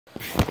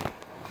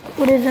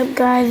What is up,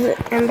 guys?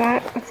 I'm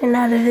back with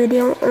another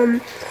video.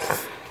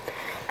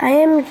 I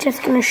am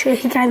just gonna show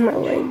you guys my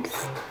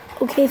legs.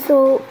 Okay,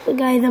 so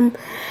guys,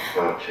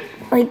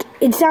 like,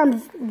 it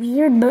sounds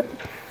weird, but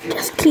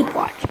just keep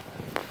watching.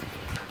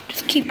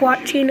 Just keep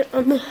watching.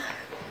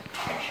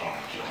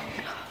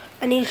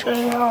 I need to show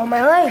you all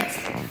my legs.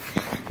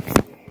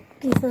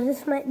 Okay, so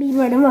this might be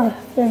right above.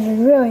 There's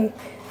really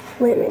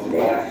wait right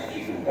there.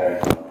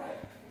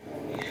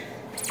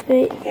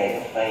 Right.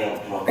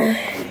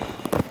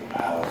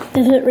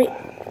 There's it right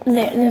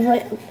there. There's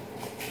like.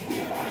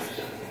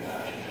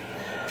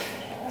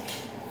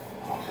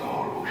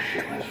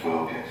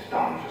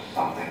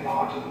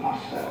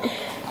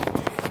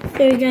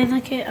 There you guys,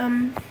 look at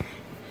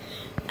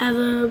I have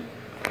a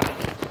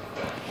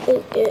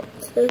look at,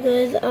 so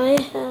guys, I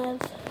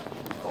have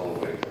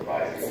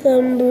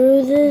some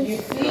bruises. You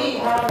see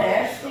how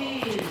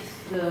nasty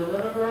the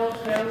little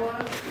girl's hair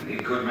was? You need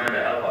a good man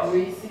to help us.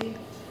 Greasy.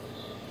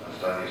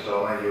 Last time you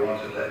saw me, you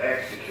wanted to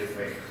execute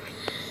me.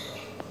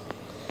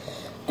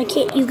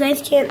 You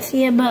guys can't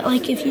see it, but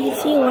like if you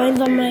see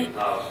lines on my,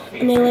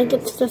 and I like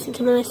it stuff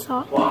into my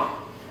sock. What?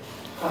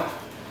 I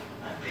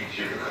beat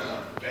you because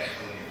I'm better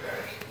than you,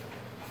 Barry.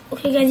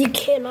 Okay guys, you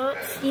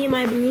cannot see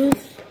my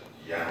bruise.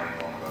 Yeah, I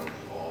want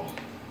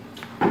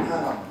to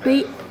go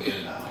Wait.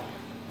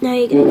 Now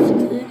you guys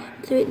see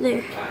it's right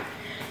there.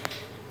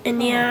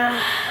 And yeah.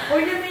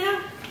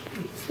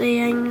 So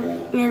yeah,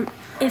 and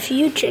if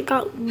you check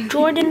out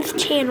Jordan's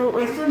channel,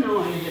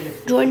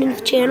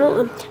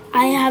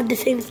 I have the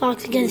same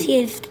socks because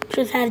he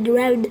just has the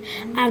red,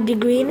 I have the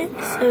green.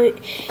 So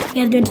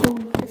you guys go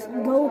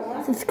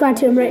subscribe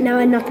to him right now.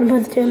 I'm not gonna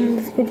post him in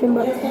the description,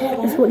 but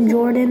that's what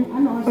Jordan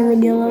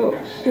Arugillo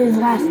is his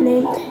last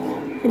name.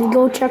 And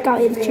go check out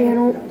his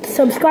channel.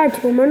 Subscribe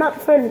to him. We're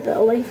not friends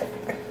though. Like,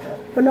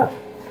 we're not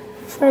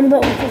friends,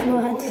 but we just go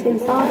have the same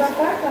socks.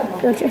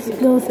 So just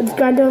go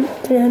subscribe to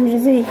him to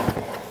see.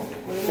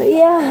 But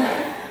yeah.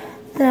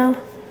 Now,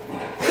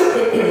 so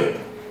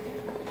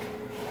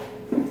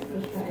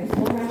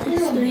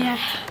yeah,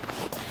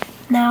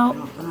 now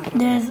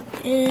there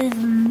is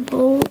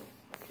no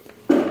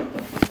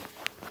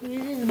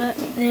bruises, but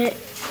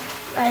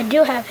I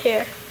do have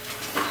hair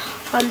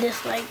on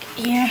this leg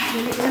here. So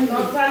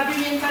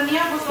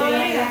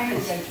yeah,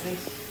 guys,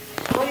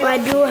 I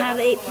do have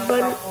a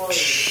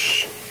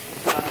bunch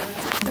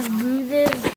of bruises.